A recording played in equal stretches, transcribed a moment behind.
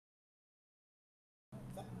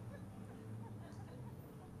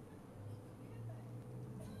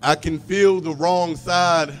I can feel the wrong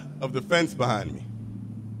side of the fence behind me.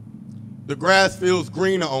 The grass feels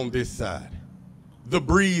greener on this side. The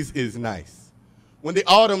breeze is nice. When the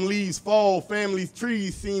autumn leaves fall, families'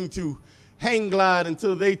 trees seem to hang glide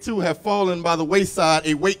until they too have fallen by the wayside.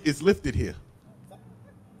 A weight is lifted here.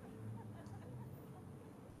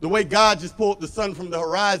 The way God just pulled the sun from the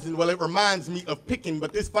horizon, well, it reminds me of picking,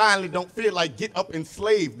 but this finally don't feel like get up and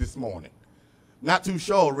slave this morning. Not too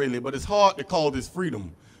sure, really, but it's hard to call this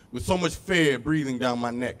freedom with so much fear breathing down my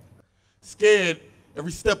neck. Scared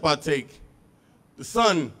every step I take, the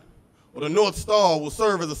sun or the North Star will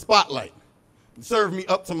serve as a spotlight and serve me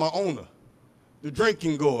up to my owner. The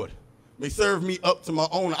drinking gourd may serve me up to my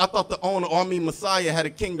owner. I thought the owner, or I mean Messiah, had a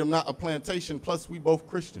kingdom, not a plantation, plus we both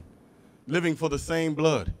Christian, living for the same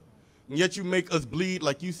blood. And yet you make us bleed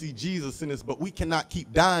like you see Jesus in us, but we cannot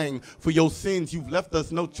keep dying for your sins. You've left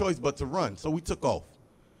us no choice but to run. So we took off,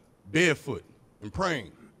 barefoot and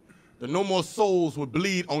praying that no more souls would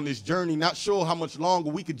bleed on this journey, not sure how much longer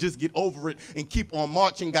we could just get over it and keep on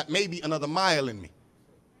marching. Got maybe another mile in me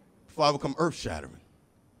before I become earth-shattering.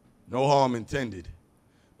 No harm intended.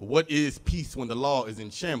 But what is peace when the law is in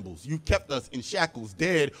shambles? You kept us in shackles,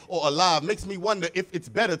 dead or alive. Makes me wonder if it's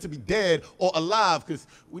better to be dead or alive, because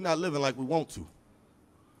we're not living like we want to.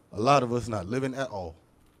 A lot of us not living at all.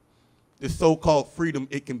 This so-called freedom,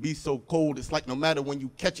 it can be so cold. It's like no matter when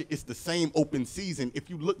you catch it, it's the same open season.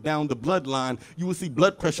 If you look down the bloodline, you will see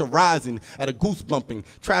blood pressure rising at a goose-bumping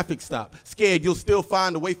traffic stop. Scared you'll still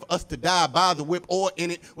find a way for us to die by the whip or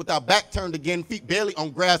in it with our back turned again, feet barely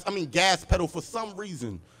on gas pedal. For some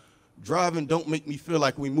reason, driving don't make me feel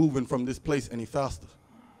like we're moving from this place any faster.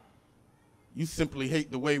 You simply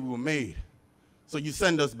hate the way we were made. So you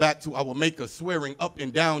send us back to our maker, swearing up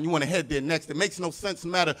and down. You want to head there next. It makes no sense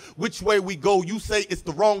no matter which way we go. You say it's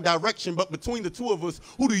the wrong direction, but between the two of us,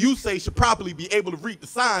 who do you say should properly be able to read the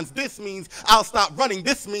signs? This means I'll stop running.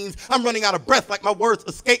 This means I'm running out of breath, like my words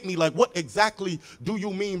escape me. Like, what exactly do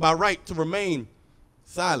you mean by right to remain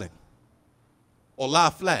silent or lie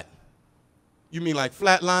flat? You mean like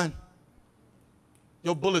flatline?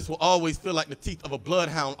 Your bullets will always feel like the teeth of a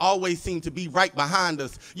bloodhound, always seem to be right behind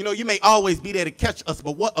us. You know, you may always be there to catch us,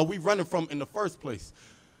 but what are we running from in the first place?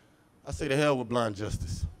 I say to hell with blind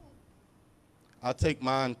justice. I'll take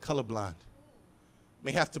mine colorblind.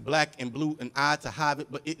 May have to black and blue an eye to hide it,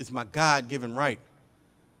 but it is my God-given right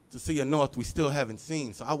to see a north we still haven't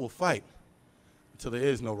seen. So I will fight until there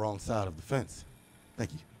is no wrong side of the fence. Thank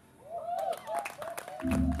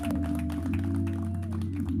you.